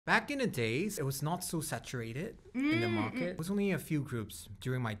Back in the days, it was not so saturated in the market. It was only a few groups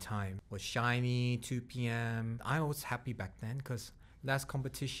during my time. It was Shiny, 2PM. I was happy back then because less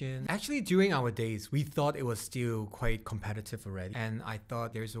competition. Actually, during our days, we thought it was still quite competitive already. And I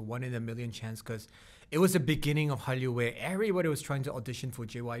thought there's a 1 in a million chance because it was the beginning of Hallyu where everybody was trying to audition for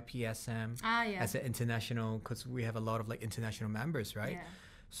JYPSM as an international, because we have a lot of like international members, right? Yeah.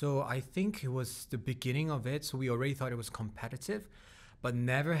 So I think it was the beginning of it. So we already thought it was competitive. But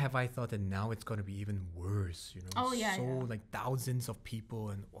never have I thought that now it's going to be even worse, you know? Oh, yeah, So yeah. like thousands of people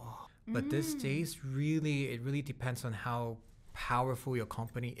and wow. But these days, it really depends on how powerful your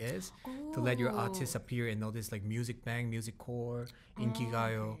company is to let your artists appear in all this like Music Bank, Music Core,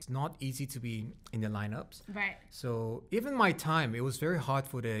 Inkigayo. It's not easy to be in the lineups. Right. So even my time, it was very hard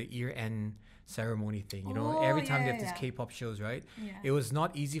for the year-end ceremony thing. You know, Oh, every time yeah, they have yeah, these yeah. K-pop shows, right? Yeah. It was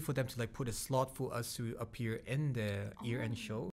not easy for them to like put a slot for us to appear in the year-end show.